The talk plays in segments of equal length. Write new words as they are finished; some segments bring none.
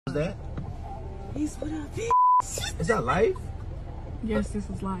Is that? He's with a bitch. Is that live? Yes, this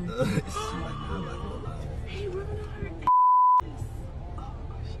is live. Hey, we're gonna hurt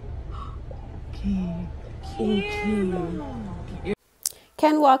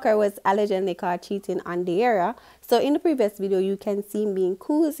Ken Walker was allegedly caught cheating on Dearra. So in the previous video, you can see him being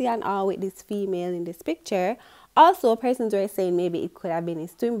cozy and all with this female in this picture. Also, persons were saying maybe it could have been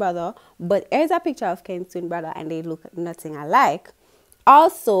his twin brother, but here's a picture of Ken's twin brother and they look nothing alike.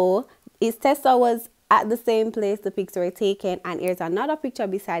 Also, his Tesla was at the same place the picture were taken, and here's another picture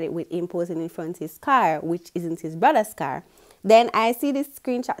beside it with him posing in front of his car, which isn't his brother's car. Then I see this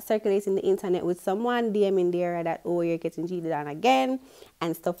screenshot circulating the internet with someone DMing Dearra that, oh, you're getting cheated on again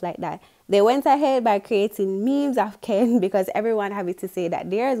and stuff like that. They went ahead by creating memes of Ken because everyone having to say that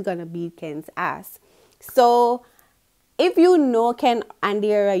Dearra is gonna beat Ken's ass. So if you know Ken and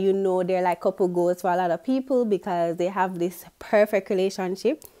Dearra, you know they're like couple goals for a lot of people because they have this perfect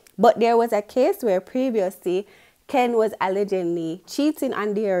relationship. But there was a case where previously Ken was allegedly cheating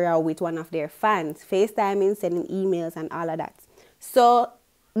on Dearra with one of their fans, FaceTiming, sending emails and all of that. So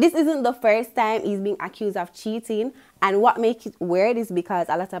this isn't the first time he's being accused of cheating, and what makes it weird is because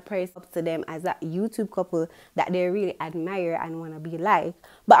a lot of praise up to them as that YouTube couple that they really admire and want to be like.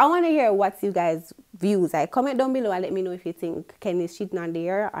 But I want to hear what's you guys' views. Like, comment down below and let me know if you think Ken is cheating on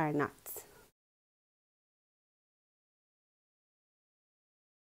Dearra or not.